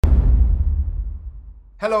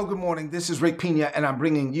Hello, good morning. This is Rick Pina, and I'm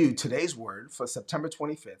bringing you today's word for September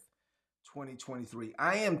 25th, 2023.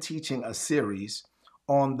 I am teaching a series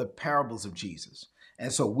on the parables of Jesus.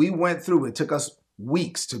 And so we went through, it took us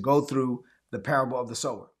weeks to go through the parable of the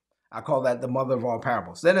sower. I call that the mother of all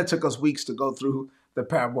parables. Then it took us weeks to go through the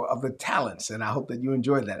parable of the talents, and I hope that you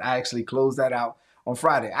enjoyed that. I actually closed that out on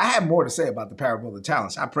Friday. I had more to say about the parable of the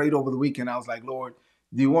talents. I prayed over the weekend. I was like, Lord,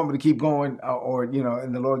 do you want me to keep going?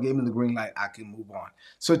 And the Lord gave me the green light. I can move on.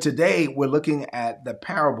 So today we're looking at the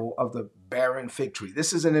parable of the barren fig tree.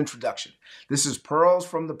 This is an introduction. This is Pearls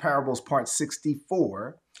from the Parables, part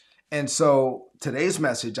 64. And so today's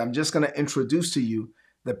message, I'm just going to introduce to you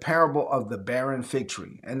the parable of the barren fig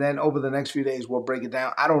tree. And then over the next few days, we'll break it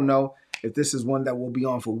down. I don't know if this is one that will be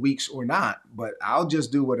on for weeks or not, but I'll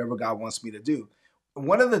just do whatever God wants me to do.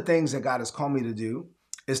 One of the things that God has called me to do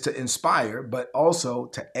is to inspire, but also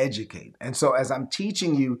to educate. And so as I'm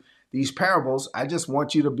teaching you these parables, I just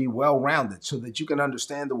want you to be well-rounded so that you can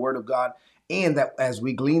understand the word of God, and that as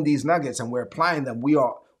we glean these nuggets and we're applying them, we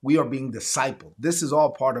are being discipled. This is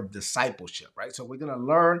all part of discipleship, right? So we're going to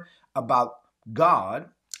learn about God,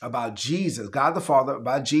 about Jesus, God the Father,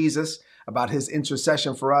 about Jesus, about his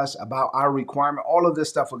intercession for us, about our requirement. All of this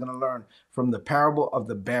stuff we're going to learn from the parable of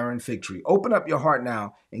the barren fig tree. Open up your heart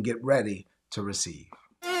now and get ready to receive.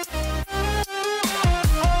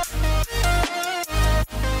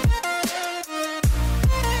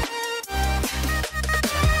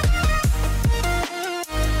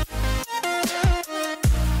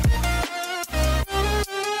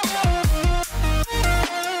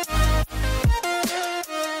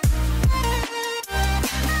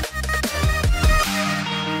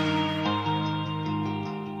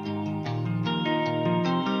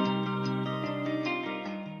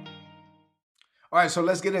 All right, so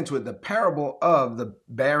let's get into it. The parable of the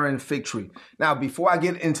barren fig tree. Now, before I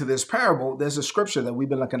get into this parable, there's a scripture that we've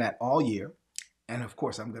been looking at all year. And of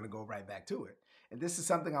course, I'm going to go right back to it. And this is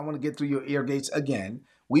something I want to get through your ear gates again.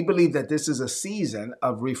 We believe that this is a season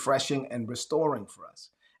of refreshing and restoring for us.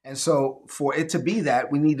 And so for it to be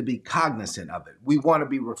that, we need to be cognizant of it. We want to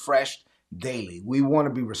be refreshed daily. We want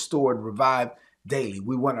to be restored, revived daily.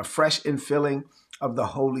 We want a fresh infilling of the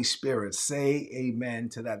Holy Spirit. Say amen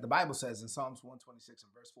to that. The Bible says in Psalms 126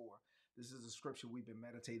 and verse 4, this is a scripture we've been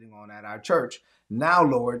meditating on at our church. Now,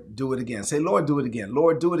 Lord, do it again. Say, Lord, do it again.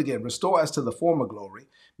 Lord, do it again. Restore us to the former glory.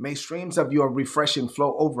 May streams of your refreshing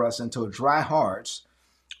flow over us until dry hearts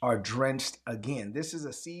are drenched again. This is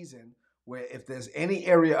a season where if there's any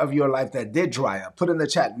area of your life that did dry up, put in the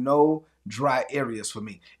chat, no dry areas for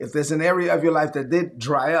me. If there's an area of your life that did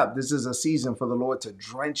dry up, this is a season for the Lord to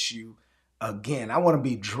drench you again. I want to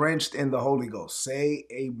be drenched in the Holy Ghost. Say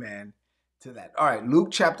amen to that. All right, Luke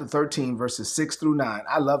chapter 13, verses 6 through 9.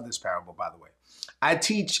 I love this parable, by the way. I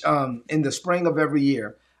teach in the spring of every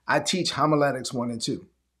year, I teach homiletics 1 and 2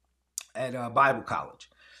 at Bible college.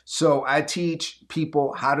 So I teach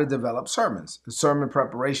people how to develop sermons, the sermon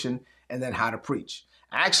preparation, and then how to preach.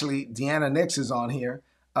 Actually, Deanna Nix is on here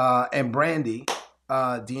and Brandy.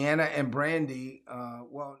 Deanna and Brandy, I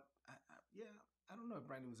don't know if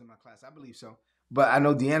Brandy was in my class. I believe so. But I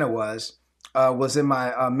know Deanna was in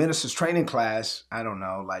my minister's training class, I don't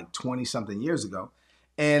know, like 20-something years ago.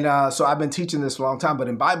 And so I've been teaching this for a long time. But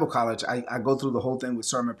in Bible college, I go through the whole thing with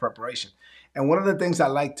sermon preparation. And one of the things I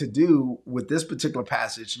like to do with this particular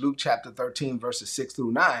passage, Luke chapter 13, verses 6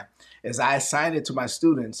 through 9, is I assign it to my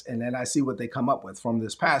students, and then I see what they come up with from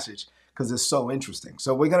this passage, because it's so interesting.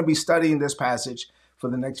 So we're going to be studying this passage for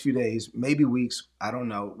the next few days, maybe weeks. I don't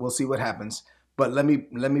know. We'll see what happens. But let me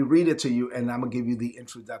read it to you, and I'm going to give you the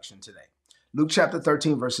introduction today. Luke chapter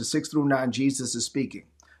 13, verses 6 through 9, Jesus is speaking.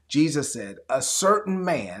 Jesus said, a certain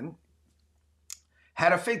man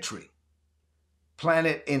had a fig tree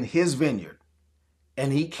planted in his vineyard,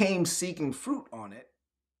 and he came seeking fruit on it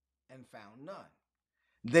and found none.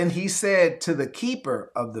 Then he said to the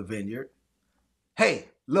keeper of the vineyard, hey,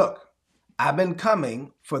 look, I've been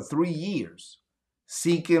coming for 3 years,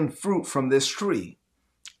 seeking fruit from this tree,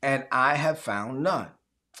 and I have found none.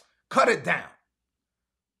 Cut it down.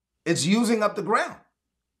 It's using up the ground.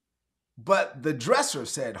 But the dresser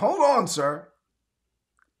said, hold on, sir.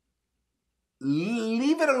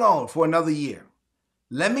 Leave it alone for another year.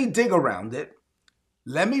 Let me dig around it.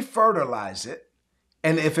 Let me fertilize it.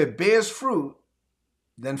 And if it bears fruit,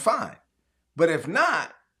 then fine. But if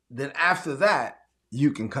not, then after that, you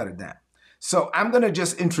can cut it down. So I'm going to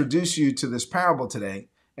just introduce you to this parable today.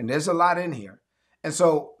 And there's a lot in here. And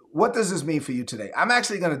so what does this mean for you today? I'm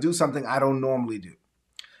actually going to do something I don't normally do.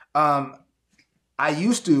 I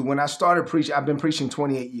used to, when I started preaching, I've been preaching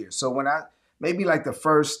 28 years. So when maybe like the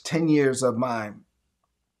first 10 years of my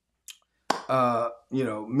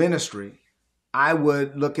ministry, I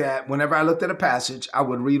would look at, whenever I looked at a passage, I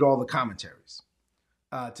would read all the commentaries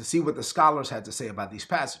to see what the scholars had to say about these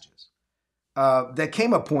passages. There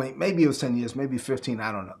came a point, maybe it was 10 years, maybe 15,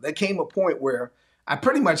 I don't know. There came a point where I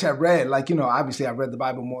pretty much had read, obviously I read the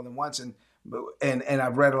Bible more than once, and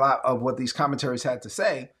I've read a lot of what these commentaries had to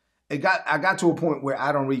say. I got to a point where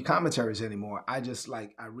I don't read commentaries anymore. I just I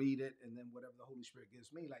read it, and then whatever the Holy Spirit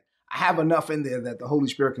gives me, I have enough in there that the Holy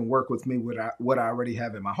Spirit can work with me with what I already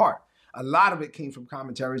have in my heart. A lot of it came from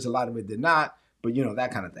commentaries, a lot of it did not, but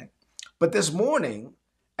that kind of thing. But this morning,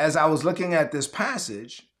 as I was looking at this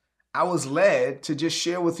passage, I was led to just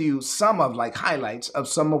share with you some of highlights of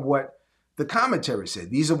some of what the commentary said.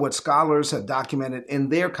 These are what scholars have documented in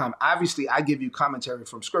their Obviously, I give you commentary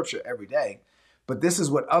from Scripture every day, but this is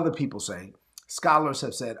what other people say, scholars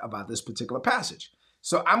have said about this particular passage.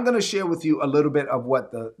 So I'm going to share with you a little bit of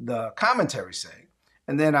what the commentaries say,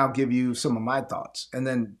 and then I'll give you some of my thoughts. And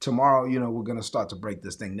then tomorrow, we're going to start to break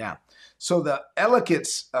this thing down. So the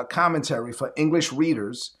Ellicott's commentary for English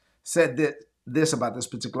readers said this about this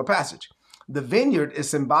particular passage. The vineyard is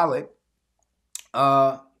symbolic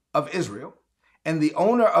of Israel, and the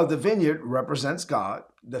owner of the vineyard represents God.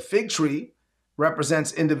 The fig tree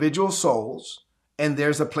represents individual souls, and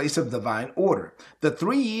there's a place of divine order. The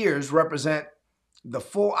 3 years represent the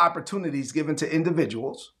full opportunities given to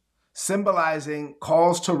individuals, symbolizing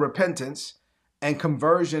calls to repentance and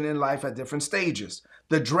conversion in life at different stages.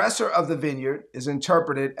 The dresser of the vineyard is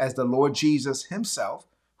interpreted as the Lord Jesus himself,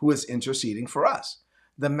 who is interceding for us.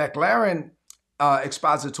 The McLaren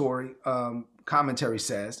expository commentary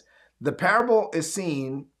says, the parable is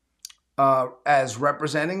seen as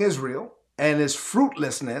representing Israel and its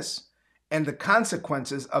fruitlessness and the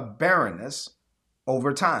consequences of barrenness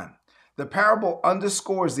over time. The parable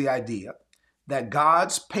underscores the idea that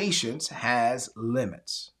God's patience has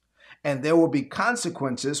limits, and there will be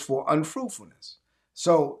consequences for unfruitfulness.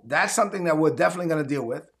 So that's something that we're definitely going to deal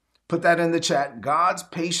with. Put that in the chat. God's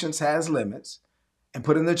patience has limits. And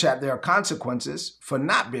put in the chat, there are consequences for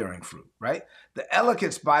not bearing fruit, right? The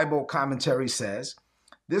Ellicott's Bible commentary says,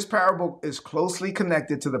 this parable is closely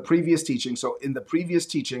connected to the previous teaching. So in the previous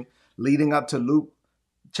teaching leading up to Luke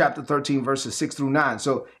chapter 13, verses 6 through 9.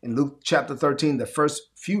 So in Luke chapter 13, the first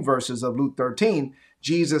few verses of Luke 13,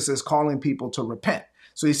 Jesus is calling people to repent.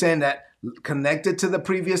 So he's saying that connected to the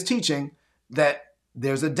previous teaching, that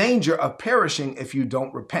there's a danger of perishing if you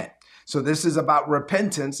don't repent. So this is about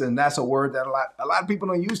repentance, and that's a word that a lot of people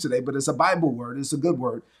don't use today, but it's a Bible word. It's a good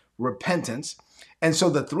word, repentance. And so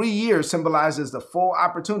the 3 years symbolizes the full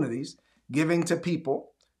opportunities giving to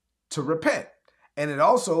people to repent. And it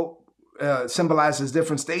also symbolizes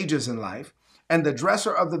different stages in life. And the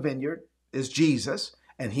dresser of the vineyard is Jesus,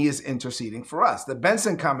 and he is interceding for us. The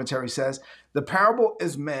Benson commentary says the parable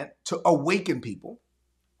is meant to awaken people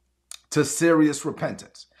to serious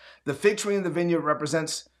repentance. The fig tree in the vineyard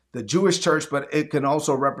represents the Jewish church, but it can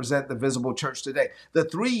also represent the visible church today. The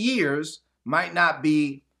 3 years might not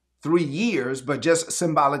be 3 years, but just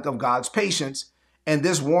symbolic of God's patience. And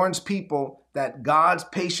this warns people that God's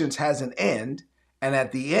patience has an end. And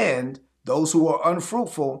at the end, those who are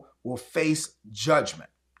unfruitful will face judgment.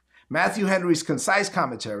 Matthew Henry's concise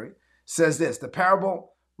commentary says this: the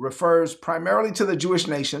parable refers primarily to the Jewish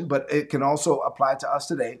nation, but it can also apply to us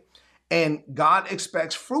today. And God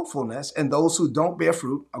expects fruitfulness, and those who don't bear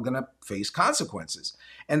fruit are going to face consequences.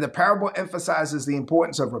 And the parable emphasizes the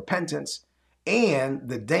importance of repentance and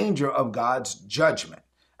the danger of God's judgment.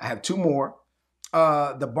 I have two more.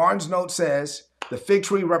 The Barnes note says, the fig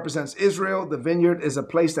tree represents Israel. The vineyard is a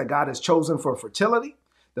place that God has chosen for fertility.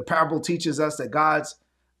 The parable teaches us that God's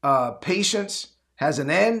patience has an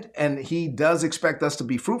end, and he does expect us to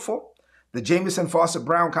be fruitful. The Jameson Fawcett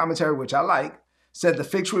Brown commentary, which I like, said the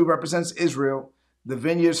fig tree represents Israel. The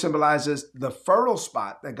vineyard symbolizes the fertile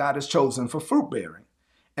spot that God has chosen for fruit bearing.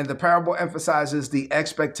 And the parable emphasizes the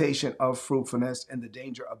expectation of fruitfulness and the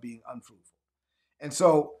danger of being unfruitful. And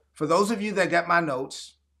so for those of you that got my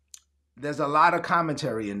notes, there's a lot of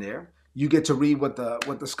commentary in there. You get to read what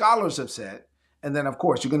the scholars have said. And then, of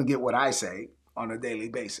course, you're going to get what I say on a daily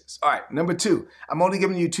basis. All right, number two, I'm only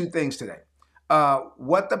giving you two things today.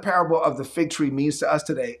 What the parable of the fig tree means to us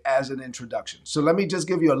today as an introduction. So let me just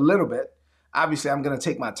give you a little bit. Obviously, I'm going to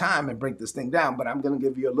take my time and break this thing down, but I'm going to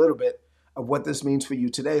give you a little bit of what this means for you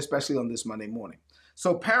today, especially on this Monday morning.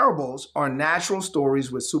 So parables are natural stories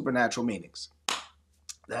with supernatural meanings.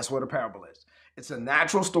 That's what a parable is. It's a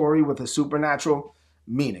natural story with a supernatural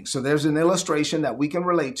meaning. So there's an illustration that we can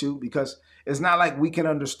relate to, because it's not like we can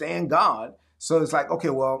understand God. So it's like, okay,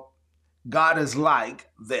 well, God is like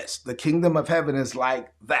this. The kingdom of heaven is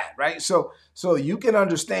like that, right? So you can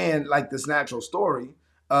understand like this natural story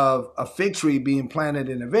of a fig tree being planted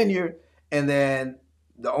in a vineyard, and then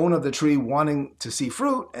the owner of the tree wanting to see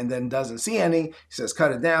fruit and then doesn't see any. He says,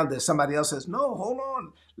 cut it down. Then somebody else says, no, hold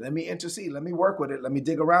on. Let me intercede. Let me work with it. Let me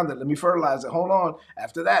dig around it. Let me fertilize it. Hold on.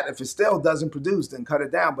 After that, if it still doesn't produce, then cut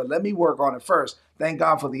it down. But let me work on it first. Thank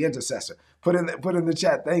God for the intercessor. Put in the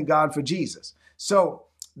chat, thank God for Jesus. So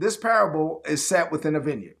this parable is set within a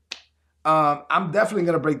vineyard. I'm definitely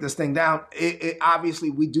going to break this thing down.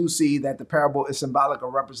 Obviously, we do see that the parable is symbolic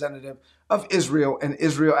or representative of Israel, and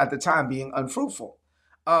Israel at the time being unfruitful.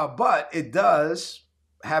 But it does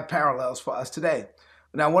have parallels for us today.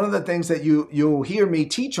 Now, one of the things that you'll hear me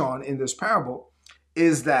teach on in this parable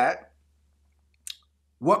is that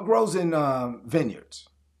what grows in vineyards?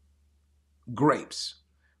 Grapes.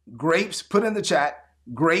 Grapes, put in the chat,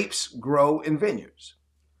 grapes grow in vineyards.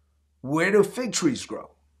 Where do fig trees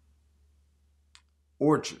grow?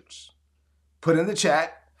 Orchards. Put in the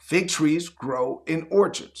chat, fig trees grow in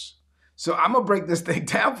orchards. So I'm going to break this thing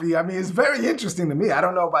down for you. I mean, it's very interesting to me. I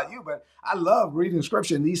don't know about you, but I love reading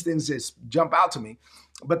scripture and these things just jump out to me.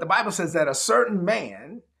 But the Bible says that a certain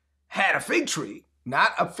man had a fig tree,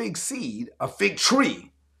 not a fig seed, a fig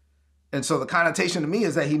tree. And so the connotation to me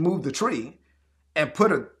is that he moved the tree and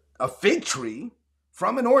put a fig tree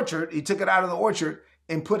from an orchard. He took it out of the orchard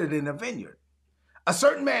and put it in a vineyard. A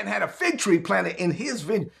certain man had a fig tree planted in his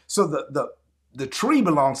vineyard. So the tree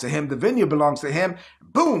belongs to him. The vineyard belongs to him.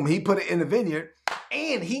 Boom, he put it in the vineyard.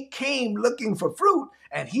 And he came looking for fruit.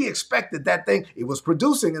 And he expected that thing. It was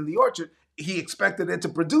producing in the orchard. He expected it to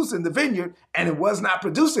produce in the vineyard. And it was not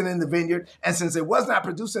producing in the vineyard. And since it was not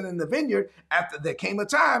producing in the vineyard, after there came a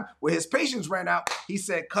time where his patience ran out, he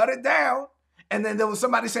said, cut it down. And then there was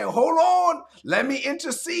somebody saying, hold on, let me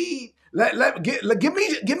intercede. Give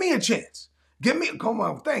me a chance. Come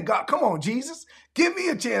on, thank God. Come on, Jesus. Give me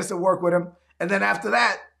a chance to work with him. And then after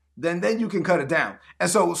that, then you can cut it down. And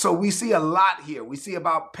so we see a lot here. We see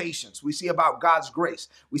about patience. We see about God's grace.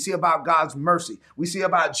 We see about God's mercy. We see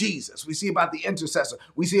about Jesus. We see about the intercessor.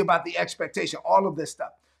 We see about the expectation, all of this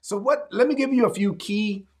stuff. So let me give you a few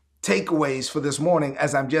key takeaways for this morning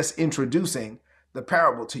as I'm just introducing the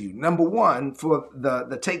parable to you. Number one, for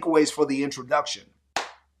the takeaways for the introduction.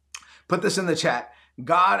 Put this in the chat.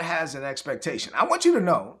 God has an expectation. I want you to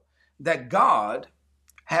know that God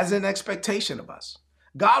has an expectation of us.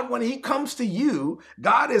 God, when he comes to you,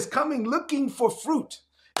 God is coming looking for fruit.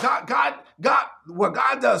 God, what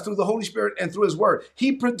God does through the Holy Spirit and through his word,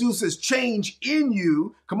 he produces change in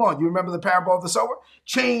you. Come on, you remember the parable of the sower?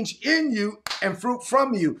 Change in you and fruit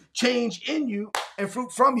from you. Change in you and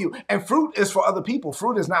fruit from you. And fruit is for other people.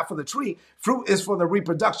 Fruit is not for the tree. Fruit is for the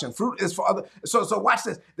reproduction. Fruit is for other. So watch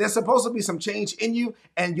this. There's supposed to be some change in you,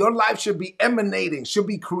 and your life should be emanating, should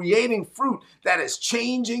be creating fruit that is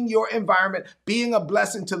changing your environment, being a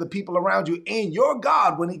blessing to the people around you. And your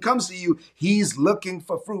God, when he comes to you, he's looking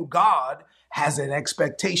for fruit. God has an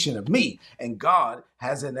expectation of me, and God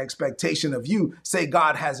has an expectation of you. Say,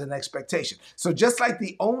 God has an expectation. So just like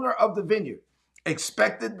the owner of the vineyard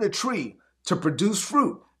expected the tree to produce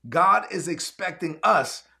fruit, God is expecting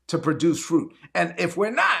us to produce fruit. And if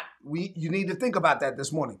we're not, you need to think about that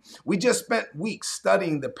this morning. We just spent weeks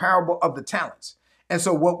studying the parable of the talents. And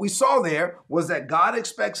so what we saw there was that God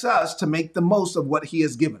expects us to make the most of what he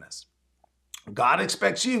has given us. God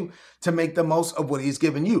expects you to make the most of what he's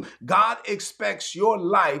given you. God expects your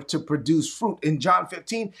life to produce fruit. In John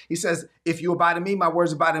 15, he says, if you abide in me, my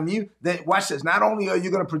words abide in you, then watch this. Not only are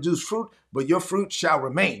you going to produce fruit, but your fruit shall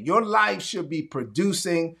remain. Your life should be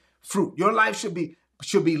producing fruit. Your life should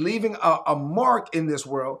be leaving a mark in this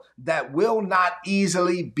world that will not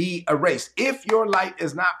easily be erased. If your life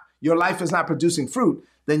is not producing fruit,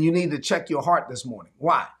 then you need to check your heart this morning.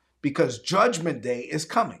 Why? Because judgment day is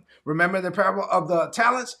coming. Remember the parable of the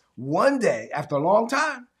talents? One day, after a long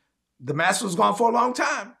time, the master was gone for a long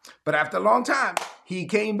time, but after a long time, he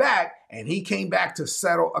came back, and he came back to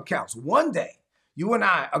settle accounts. One day, you and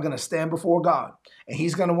I are going to stand before God, and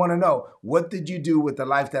he's going to want to know, what did you do with the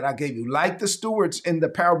life that I gave you? Like the stewards in the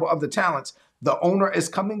parable of the talents, the owner is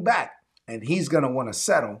coming back, and he's going to want to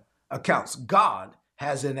settle accounts. God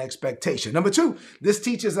has an expectation. Number two, this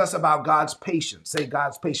teaches us about God's patience. Say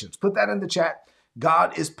God's patience. Put that in the chat.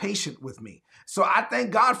 God is patient with me. So I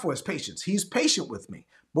thank God for his patience. He's patient with me.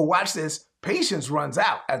 But watch this. Patience runs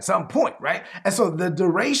out at some point, right? And so the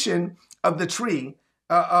duration of the tree,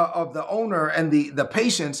 of the owner and the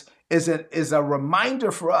patience is a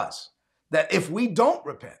reminder for us that if we don't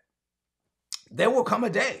repent, there will come a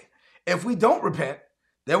day. If we don't repent,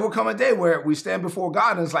 there will come a day where we stand before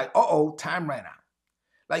God and it's like, time ran out.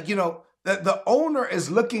 Like, The owner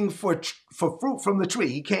is looking for fruit from the tree.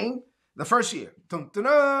 He came the first year,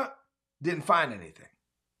 didn't find anything.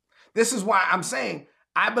 This is why I'm saying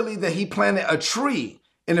I believe that he planted a tree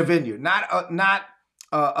in a vineyard, not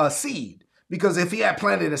a seed. Because if he had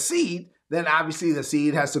planted a seed, then obviously the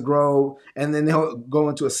seed has to grow, and then he'll go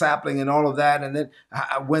into a sapling and all of that. And then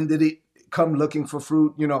when did it come looking for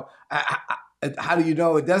fruit? You know, how do you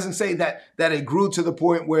know? It doesn't say that it grew to the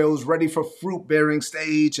point where it was ready for fruit bearing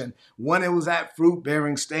stage. And when it was at fruit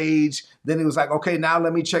bearing stage, then it was like, okay, now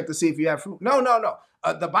let me check to see if you have fruit. No.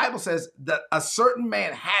 The Bible says that a certain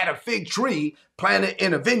man had a fig tree planted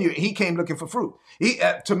in a vineyard. He came looking for fruit.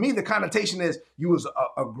 To me, the connotation is you was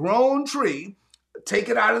a grown tree. Take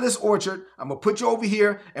it out of this orchard. I'm going to put you over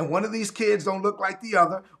here. And one of these kids don't look like the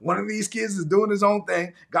other. One of these kids is doing his own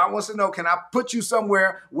thing. God wants to know, can I put you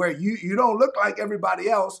somewhere where you don't look like everybody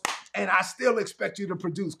else? And I still expect you to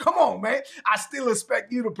produce. Come on, man. I still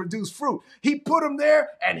expect you to produce fruit. He put him there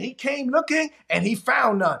and he came looking and he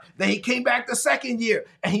found none. Then he came back the second year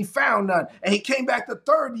and he found none. And he came back the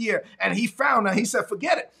third year and he found none. He said,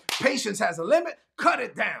 forget it. Patience has a limit. Cut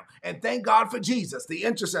it down. And thank God for Jesus, the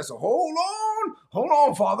intercessor. Hold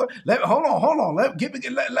on, Father. Hold on.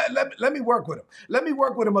 Let me work with him. Let me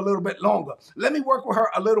work with him a little bit longer. Let me work with her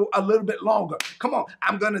a little bit longer. Come on.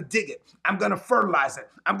 I'm going to dig it. I'm going to fertilize it.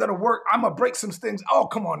 I'm going to work. I'm going to break some things. Oh,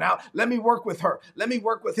 come on now. Let me work with her. Let me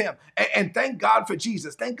work with him. And thank God for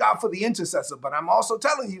Jesus. Thank God for the intercessor. But I'm also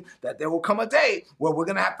telling you that there will come a day where we're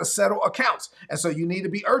going to have to settle accounts. And so you need to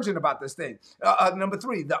be urgent about this thing. Number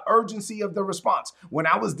 3, the urgency of the response. When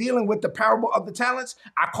I was dealing with the parable of the talents,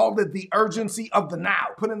 I called it the urgency of the now.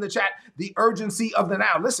 Put in the chat, the urgency of the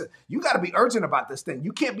now. Listen, you got to be urgent about this thing.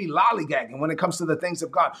 You can't be lollygagging when it comes to the things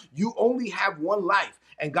of God. You only have one life.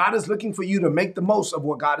 And God is looking for you to make the most of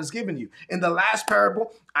what God has given you. In the last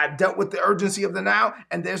parable, I dealt with the urgency of the now,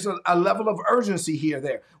 and there's a level of urgency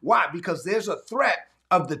there. Why? Because there's a threat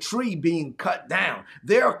of the tree being cut down.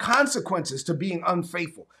 There are consequences to being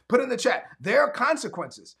unfaithful. Put in the chat, there are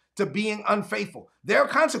consequences to being unfaithful. There are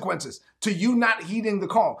consequences to you not heeding the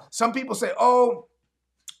call. Some people say, oh,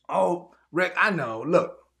 Rick, I know.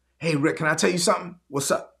 Look, hey, Rick, can I tell you something?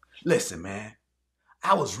 What's up? Listen, man,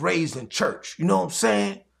 I was raised in church. You know what I'm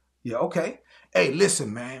saying? Yeah, okay. Hey,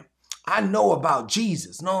 listen, man, I know about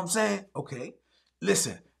Jesus. Know what I'm saying? Okay.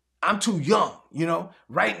 Listen, I'm too young,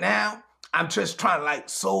 right now. I'm just trying to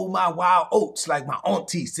sow my wild oats, like my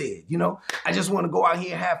auntie said, I just want to go out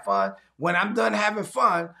here and have fun. When I'm done having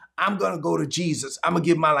fun, I'm going to go to Jesus. I'm going to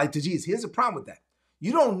give my life to Jesus. Here's the problem with that.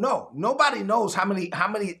 You don't know. Nobody knows how many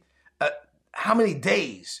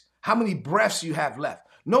days, how many breaths you have left.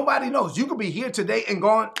 Nobody knows. You could be here today and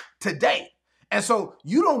gone today. And so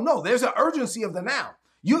you don't know. There's an urgency of the now.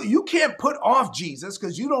 You can't put off Jesus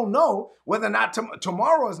because you don't know whether or not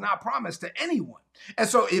tomorrow is not promised to anyone. And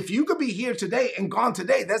so if you could be here today and gone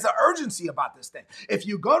today, there's an urgency about this thing. If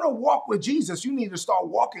you're going to walk with Jesus, you need to start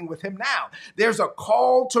walking with him now. There's a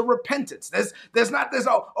call to repentance. There's not this,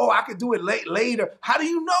 I could do it later. How do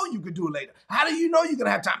you know you could do it later? How do you know you're going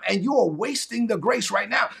to have time? And you are wasting the grace right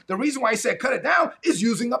now. The reason why he said cut it down is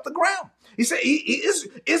using up the ground. He said he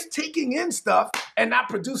is taking in stuff and not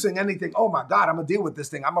producing anything. Oh my God, I'm going to deal with this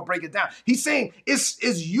thing. I'm going to break it down. He's saying it's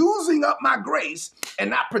using up my grace and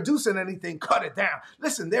not producing anything. Cut it down.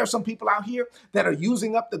 Listen, there are some people out here that are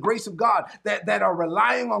using up the grace of God, that are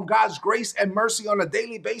relying on God's grace and mercy on a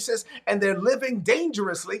daily basis, and they're living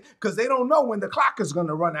dangerously because they don't know when the clock is going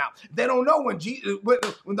to run out. They don't know when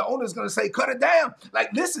the owner is going to say, cut it down.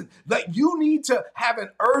 Listen, you need to have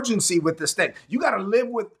an urgency with this thing. You got to live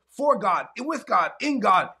for God, with God, in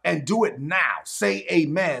God, and do it now. Say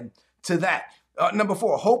amen to that. Number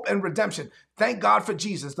 4, hope and redemption. Thank God for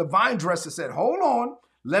Jesus. The vine dresser said, hold on,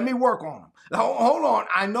 let me work on him. Hold on.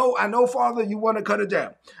 I know, Father, you want to cut it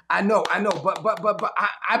down. I know, but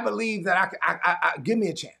I believe that I give me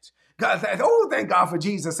a chance. God, thank God for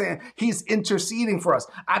Jesus saying he's interceding for us.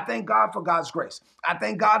 I thank God for God's grace. I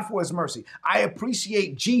thank God for his mercy. I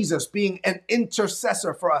appreciate Jesus being an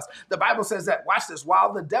intercessor for us. The Bible says that, watch this,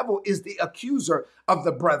 while the devil is the accuser of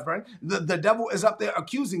the brethren, the devil is up there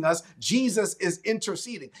accusing us, Jesus is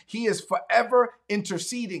interceding. He is forever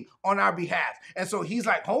interceding on our behalf. And so he's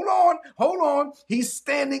like, hold on. He's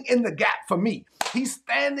standing in the gap for me. He's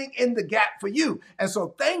standing in the gap for you. And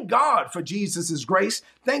so thank God for Jesus's grace.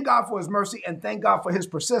 Thank God for his mercy, and thank God for his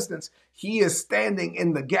persistence. He is standing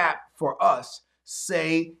in the gap for us.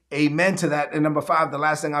 Say amen to that. And number 5, the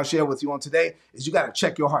last thing I'll share with you on today is you got to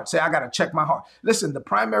check your heart. Say, I got to check my heart. Listen, the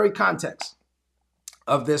primary context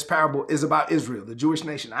of this parable is about Israel, the Jewish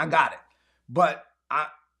nation. I got it. But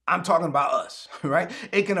I'm talking about us, right?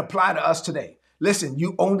 It can apply to us today. Listen,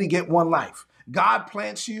 you only get one life. God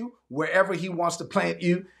plants you wherever he wants to plant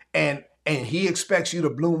you, and he expects you to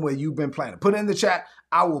bloom where you've been planted. Put in the chat,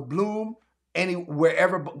 I will bloom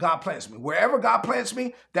wherever God plants me. Wherever God plants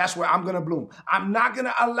me, that's where I'm going to bloom. I'm not going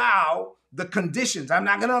to allow the conditions. I'm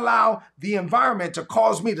not going to allow the environment to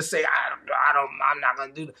cause me to say, I'm not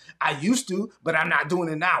going to do that. I used to, but I'm not doing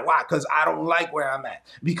it now. Why? Because I don't like where I'm at.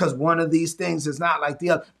 Because one of these things is not like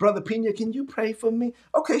the other. Brother Pena, can you pray for me?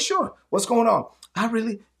 Okay, sure. What's going on?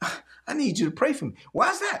 I need you to pray for me.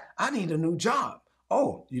 Why's that? I need a new job.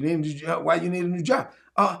 Oh, you need a new job? Why you need a new job?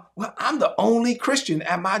 Well, I'm the only Christian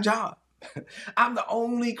at my job. I'm the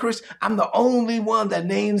only Christian. I'm the only one that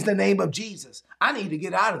names the name of Jesus. I need to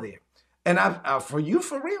get out of there. And for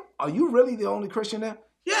real? Are you really the only Christian there?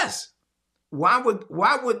 Yes. Why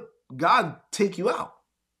would God take you out?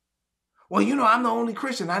 Well, I'm the only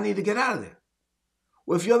Christian. I need to get out of there.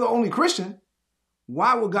 Well, if you're the only Christian,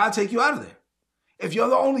 why would God take you out of there? If you're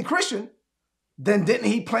the only Christian, then didn't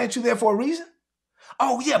he plant you there for a reason?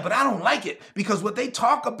 Oh, yeah, but I don't like it because what they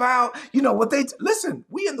talk about, listen,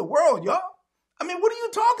 we in the world, y'all. I mean, what are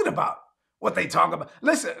you talking about? What they talk about?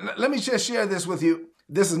 Listen, let me just share this with you.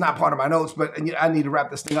 This is not part of my notes, but I need to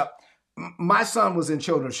wrap this thing up. My son was in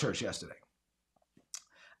children's church yesterday.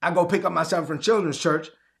 I go pick up my son from children's church,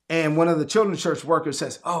 and one of the children's church workers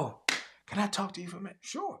says, oh, can I talk to you for a minute?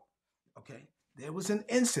 Sure. Okay. There was an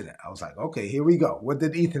incident. I was like, okay, here we go. What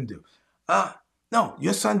did Ethan do? No,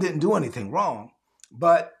 your son didn't do anything wrong,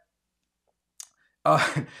 but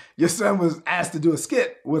your son was asked to do a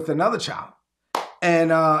skit with another child.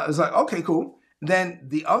 And it was like, okay, cool. Then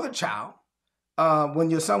the other child, when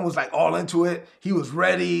your son was like all into it, he was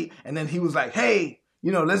ready. And then he was like, hey,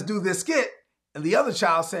 let's do this skit. And the other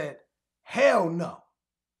child said, hell no.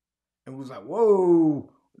 And was like, whoa,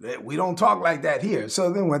 we don't talk like that here. So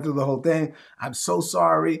then went through the whole thing. I'm so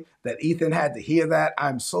sorry that Ethan had to hear that.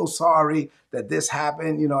 I'm so sorry that this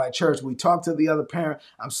happened, at church. We talked to the other parent.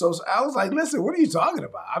 I was like, listen, what are you talking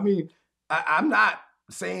about? I mean, I'm not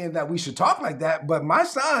saying that we should talk like that, but my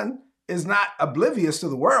son is not oblivious to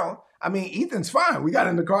the world. I mean, Ethan's fine. We got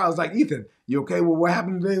in the car. I was like, Ethan, you okay with what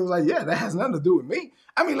happened today? He was like, yeah, that has nothing to do with me.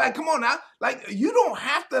 I mean, come on now. You don't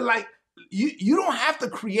have to you don't have to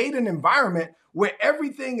create an environment where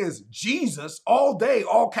everything is Jesus all day,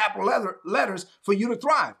 all capital letters for you to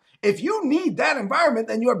thrive. If you need that environment,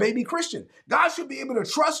 then you're a baby Christian. God should be able to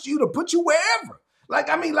trust you to put you wherever.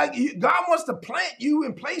 God wants to plant you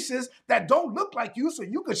in places that don't look like you so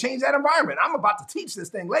you could change that environment. I'm about to teach this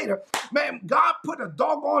thing later. Man, God put a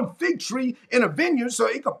doggone fig tree in a vineyard so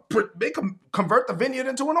it can convert the vineyard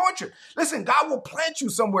into an orchard. Listen, God will plant you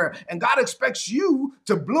somewhere, and God expects you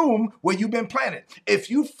to bloom where you've been planted. If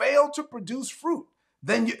you fail to produce fruit,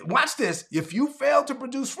 then watch this. If you fail to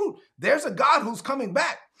produce fruit, there's a God who's coming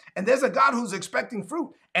back. And there's a God who's expecting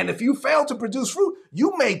fruit. And if you fail to produce fruit,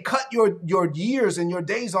 you may cut your years and your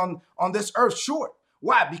days on this earth short.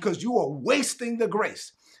 Why? Because you are wasting the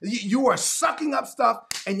grace. You are sucking up stuff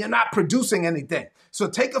and you're not producing anything. So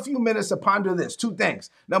take a few minutes to ponder this. Two things.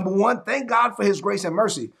 Number one, thank God for his grace and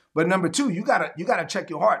mercy. But number two, you gotta check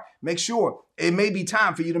your heart. Make sure it may be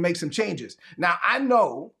time for you to make some changes. Now, I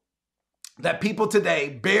know that people today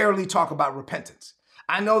barely talk about repentance.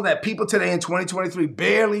 I know that people today in 2023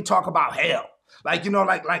 barely talk about hell. Like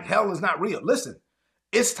hell is not real. Listen,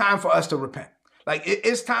 it's time for us to repent.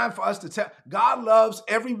 It's time for us to tell. God loves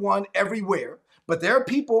everyone everywhere, but there are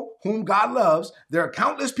people whom God loves. There are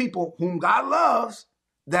countless people whom God loves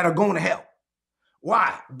that are going to hell.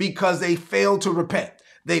 Why? Because they failed to repent.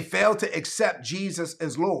 They failed to accept Jesus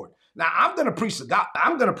as Lord. Now, I'm going to preach the gospel,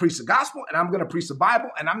 and I'm going to preach the Bible,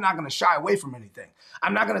 and I'm not going to shy away from anything.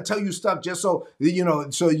 I'm not going to tell you stuff just so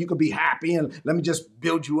you can be happy and let me just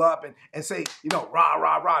build you up and say, rah,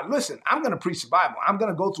 rah, rah. Listen, I'm going to preach the Bible. I'm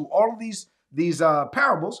going to go through all of these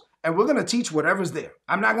parables, and we're going to teach whatever's there.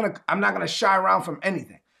 I'm not going to shy around from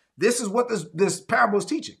anything. This is what this parable is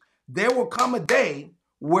teaching. There will come a day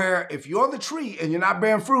where if you're the tree and you're not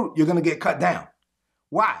bearing fruit, you're going to get cut down.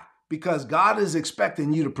 Why? Because God is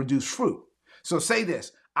expecting you to produce fruit. So say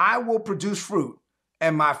this, I will produce fruit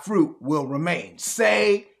and my fruit will remain.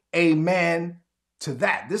 Say amen to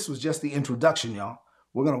that. This was just the introduction, y'all.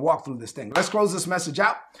 We're going to walk through this thing. Let's close this message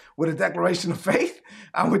out with a declaration of faith.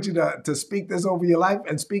 I want you to speak this over your life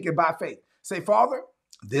and speak it by faith. Say, Father,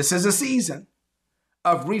 this is a season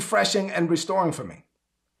of refreshing and restoring for me.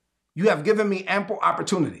 You have given me ample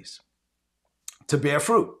opportunities to bear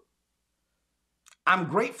fruit. I'm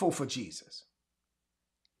grateful for Jesus.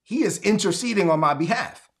 He is interceding on my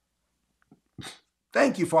behalf.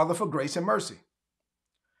 Thank you, Father, for grace and mercy.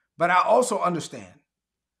 But I also understand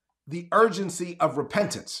the urgency of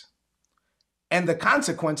repentance. and the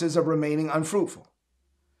consequences of remaining unfruitful.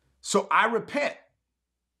 So I repent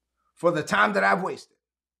for the time that I've wasted.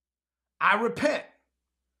 I repent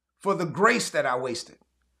for the grace that I wasted.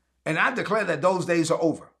 And I declare that those days are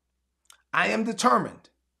over. I am determined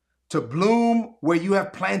to bloom where you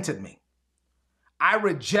have planted me. I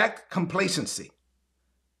reject complacency.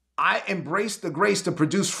 I embrace the grace to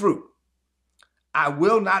produce fruit. I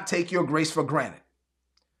will not take your grace for granted.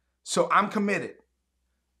 So I'm committed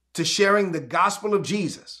to sharing the gospel of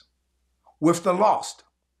Jesus with the lost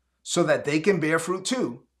so that they can bear fruit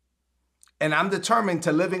too. And I'm determined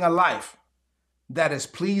to living a life that is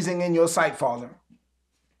pleasing in your sight, Father,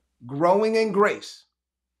 growing in grace,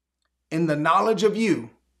 in the knowledge of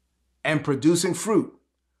you, and producing fruit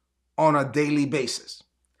on a daily basis.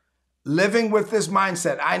 Living with this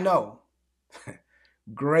mindset, I know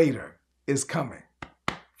greater is coming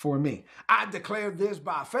for me. I declare this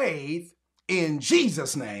by faith in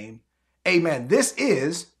Jesus' name. Amen. This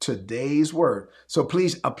is today's word. So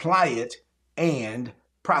please apply it and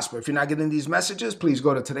prosper. If you're not getting these messages, please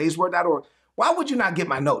go to today'sword.org. Why would you not get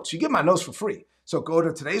my notes? You get my notes for free. So go to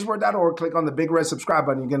today'sword.org, click on the big red subscribe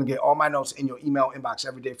button. You're going to get all my notes in your email inbox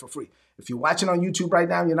every day for free. If you're watching on YouTube right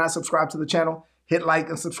now, you're not subscribed to the channel, hit like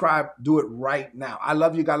and subscribe. Do it right now. I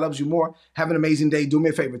love you. God loves you more. Have an amazing day. Do me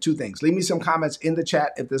a favor, 2 things. Leave me some comments in the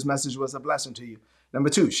chat if this message was a blessing to you. Number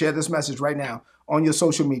 2, share this message right now on your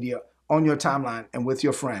social media, on your timeline, and with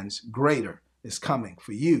your friends. Greater is coming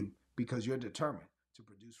for you because you're determined to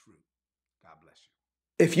produce fruit. God bless you.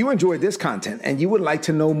 If you enjoyed this content and you would like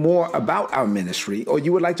to know more about our ministry, or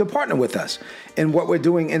you would like to partner with us in what we're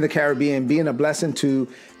doing in the Caribbean, being a blessing to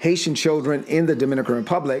Haitian children in the Dominican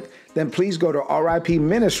Republic, then please go to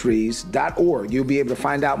ripministries.org. You'll be able to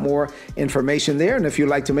find out more information there. And if you'd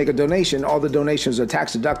like to make a donation, all the donations are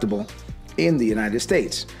tax deductible in the United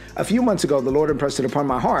States. A few months ago, the Lord impressed it upon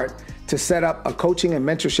my heart to set up a coaching and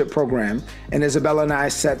mentorship program, and Isabella and I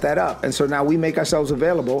set that up. And so now we make ourselves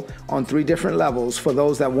available on 3 different levels for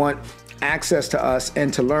those that want access to us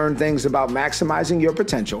and to learn things about maximizing your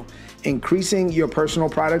potential, increasing your personal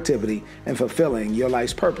productivity, and fulfilling your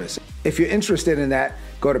life's purpose. If you're interested in that,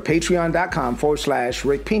 go to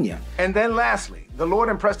patreon.com/Rick Pina. And then lastly, the Lord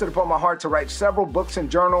impressed it upon my heart to write several books and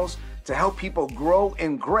journals to help people grow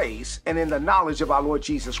in grace and in the knowledge of our Lord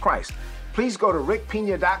Jesus Christ. Please go to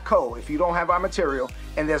rickpina.co if you don't have our material,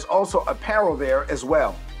 and there's also apparel there as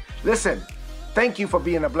well. Listen, thank you for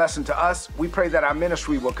being a blessing to us. We pray that our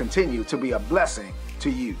ministry will continue to be a blessing to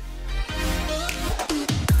you.